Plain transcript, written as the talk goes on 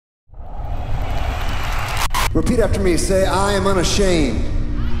Repeat after me. Say, I am unashamed.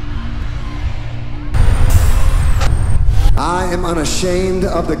 I am unashamed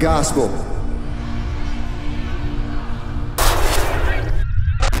of the gospel.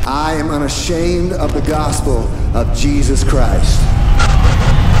 I am unashamed of the gospel of Jesus Christ.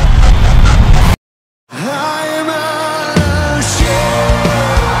 I am unashamed.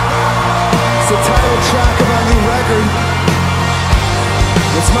 It's the title track of our new record.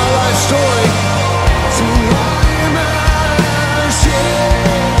 It's my life story. So I am unashamed.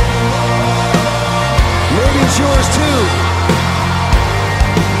 Maybe it's yours too.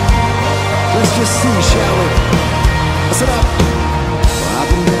 Let's just see, shall we? Listen up. Well, I've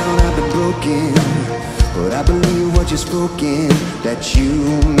been down, I've been broken, but I believe what you've spoken, that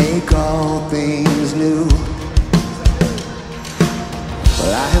you make all things new.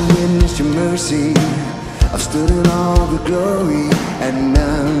 Well, I have witnessed your mercy, I've stood in all the glory, and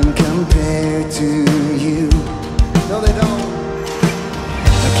none compared to you. No, they don't.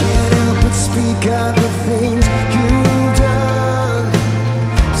 I can't help but speak out the things you've done.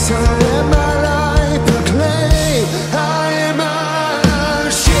 So let my life proclaim, I am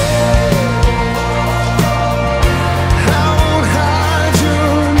unashamed. I won't hide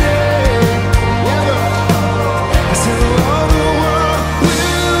your name, never. So all the world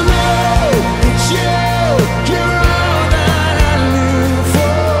will know that you're all that I live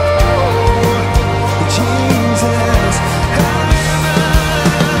for. Jesus, I am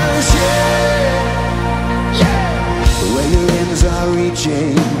unashamed. Yeah. Where your ends are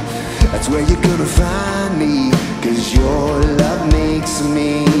reaching, that's where you're gonna find me, 'cause your love makes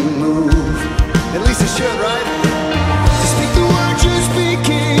me move. At least it should, right? To speak the words you're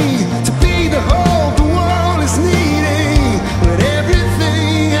speaking, to be the hope the world is needing, with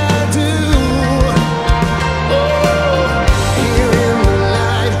everything I do. Oh, here in the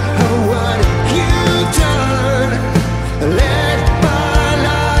light of what you've done, let my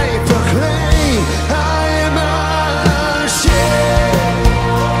life proclaim, I am unashamed.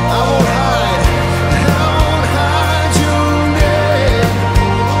 I won't hide your name.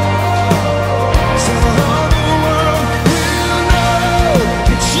 So all the world will know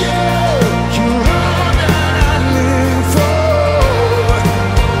that you're all that I live for.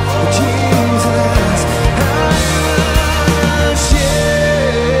 Jesus, I am unashamed.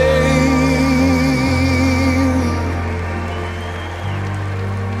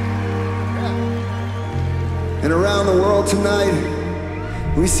 And around the world tonight,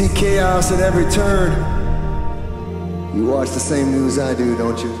 we see chaos at every turn. You watch the same news I do,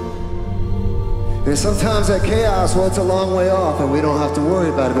 don't you? And sometimes that chaos, well, it's a long way off and we don't have to worry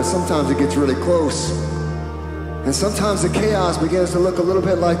about it, but sometimes it gets really close. And sometimes the chaos begins to look a little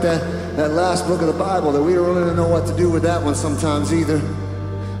bit like that last book of the Bible, that we don't really know what to do with that one sometimes either.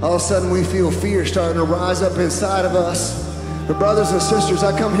 All of a sudden we feel fear starting to rise up inside of us. But brothers and sisters,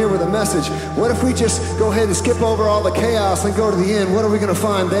 I come here with a message. What if we just go ahead and skip over all the chaos and go to the end? What are we going to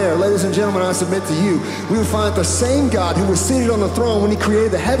find there? Ladies and gentlemen, I submit to you, we will find the same God who was seated on the throne when he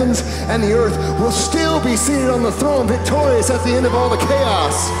created the heavens and the earth will still be seated on the throne, victorious at the end of all the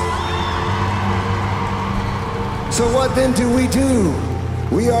chaos. So what then do we do?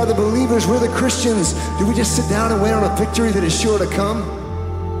 We are the believers, we're the Christians. Do we just sit down and wait on a victory that is sure to come?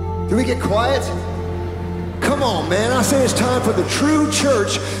 Do we get quiet? Come on, man, I say it's time for the true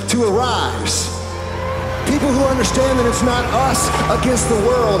church to arise. People who understand that it's not us against the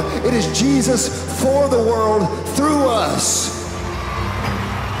world, it is Jesus for the world through us.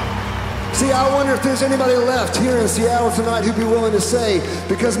 See, I wonder if there's anybody left here in Seattle tonight who'd be willing to say,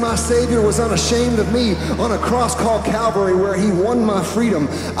 because my Savior was unashamed of me on a cross called Calvary where he won my freedom,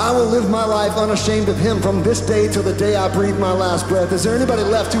 I will live my life unashamed of him from this day till the day I breathe my last breath. Is there anybody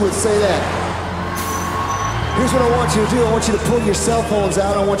left who would say that? Here's what I want you to do. I want you to pull your cell phones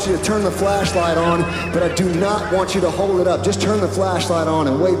out. I want you to turn the flashlight on, but I do not want you to hold it up. Just turn the flashlight on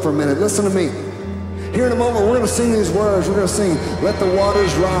and wait for a minute. Listen to me. Here in a moment, we're going to sing these words. We're going to sing, let the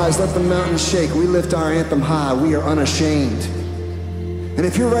waters rise, let the mountains shake. We lift our anthem high. We are unashamed. And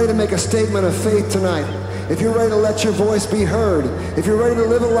if you're ready to make a statement of faith tonight, if you're ready to let your voice be heard, if you're ready to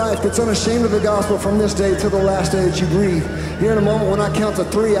live a life that's unashamed of the gospel from this day till the last day that you breathe, here in a moment when I count to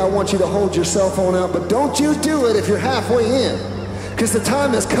 3, I want you to hold your cell phone out, but don't you do it if you're halfway in, because the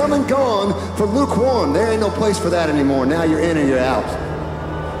time has come and gone for lukewarm. There ain't no place for that anymore. Now you're in or you're out.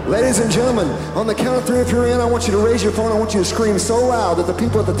 Ladies and gentlemen, on the count of 3, if you're in, I want you to raise your phone. I want you to scream so loud that the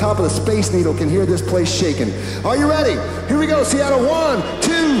people at the top of the Space Needle can hear this place shaking. Are you ready? Here we go, Seattle. 1,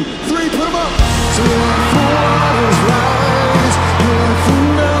 2, 3, put them up. So let the waters rise, let the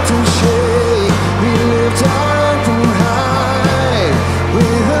mountains shake. We lift our anthem high,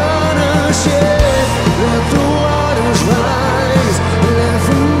 we're unashamed.